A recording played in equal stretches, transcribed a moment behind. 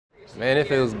Man, it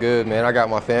feels good, man. I got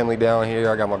my family down here.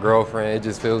 I got my girlfriend. It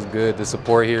just feels good. The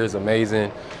support here is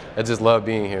amazing. I just love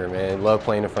being here, man. Love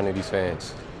playing in front of these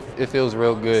fans. It feels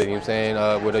real good, you know what I'm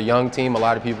saying? With a young team, a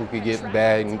lot of people could get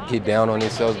bad and get down on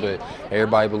themselves, but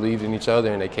everybody believed in each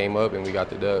other and they came up and we got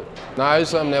the dub. Nah,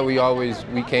 it's something that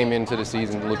we came into the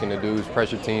season looking to do is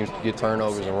pressure teams, get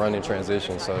turnovers and run in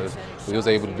transition. So we was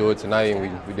able to do it tonight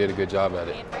and we did a good job at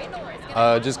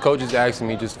it. Just coaches asking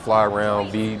me just to fly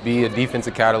around, be a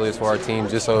defensive catalyst for our team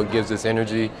just so it gives us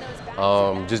energy.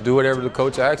 Just do whatever the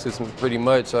coach asks us pretty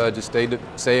much. Just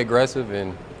stay aggressive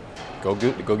and go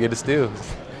get a steal.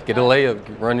 Get a layup,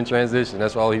 run in transition.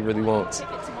 That's all he really wants.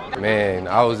 Man,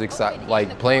 I was excited.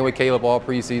 Like playing with Caleb all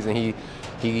preseason,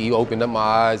 he opened up my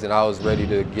eyes, and I was ready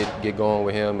to get going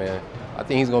with him. And I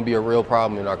think he's going to be a real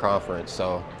problem in our conference.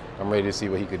 So I'm ready to see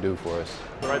what he could do for us.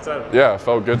 Right side. Yeah, it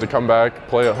felt good to come back,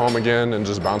 play at home again, and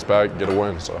just bounce back, get a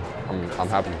win. So I'm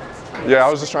happy. Yeah,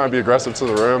 I was just trying to be aggressive to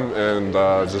the rim and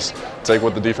just take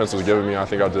what the defense was giving me. I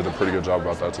think I did a pretty good job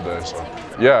about that today. So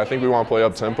yeah, I think we want to play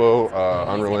up tempo,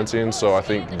 unrelenting. So I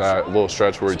think that little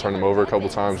stretch where we turned them over a couple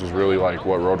times was really like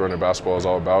what Roadrunner basketball is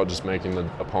all about, just making the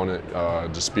opponent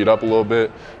just speed up a little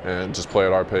bit and just play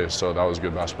at our pace. So that was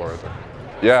good basketball right there.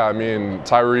 Yeah, I mean,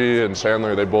 Tyrei and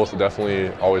Chandler, they both definitely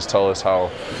always tell us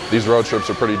how these road trips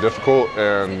are pretty difficult,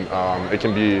 and it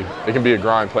can be a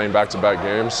grind playing back-to-back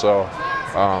games. So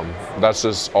that's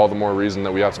just all the more reason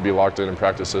that we have to be locked in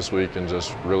practice this week and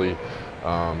just really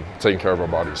taking care of our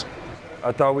bodies.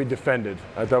 I thought we defended.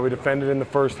 I thought we defended in the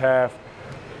first half.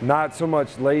 Not so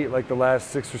much late, like the last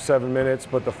 6 or 7 minutes,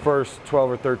 but the first 12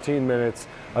 or 13 minutes,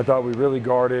 I thought we really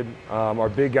guarded. Our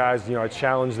big guys, I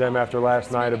challenged them after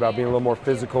last night about being a little more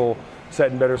physical,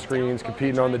 setting better screens,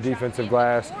 competing on the defensive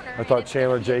glass. I thought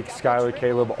Chandler, Jake, Skyler,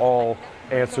 Caleb all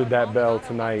answered that bell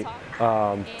tonight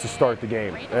to start the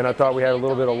game. And I thought we had a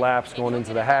little bit of lapse going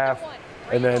into the half.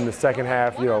 And then the second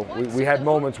half, we had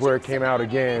moments where it came out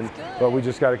again, but we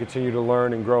just got to continue to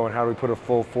learn and grow, and how do we put a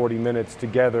full 40 minutes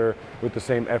together with the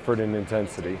same effort and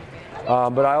intensity.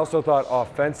 But I also thought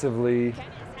offensively,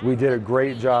 we did a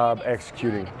great job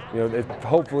executing.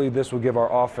 Hopefully this will give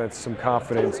our offense some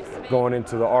confidence going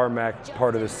into the RMAC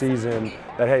part of the season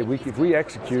that, hey, if we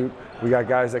execute, we got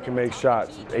guys that can make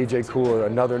shots. AJ Cooler,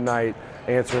 another night,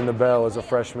 answering the bell as a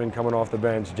freshman coming off the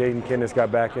bench. Jaden Kinnis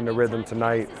got back into rhythm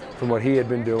tonight from what he had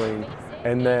been doing.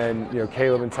 And then,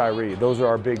 Caleb and Tyrei. Those are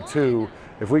our big two.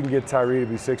 If we can get Tyrei to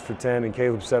be 6 for 10 and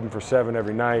Caleb 7 for 7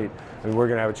 every night, we're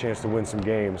going to have a chance to win some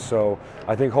games. So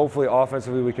I think hopefully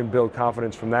offensively we can build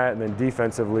confidence from that, and then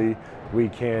defensively we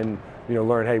can,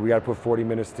 learn, hey, we got to put 40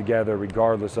 minutes together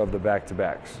regardless of the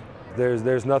back-to-backs.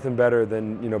 There's nothing better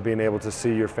than being able to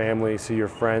see your family, see your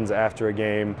friends after a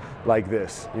game like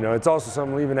this. It's also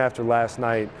something, even after last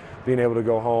night, being able to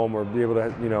go home or be able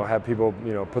to have people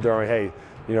put their own, hey,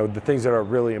 the things that are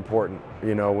really important.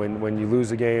 When you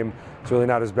lose a game, it's really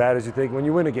not as bad as you think. When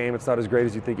you win a game, it's not as great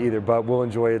as you think either. But we'll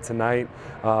enjoy it tonight.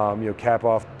 Cap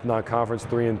off non-conference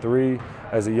 3-3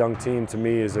 as a young team, to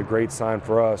me, is a great sign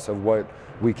for us of what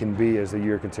we can be as the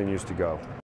year continues to go.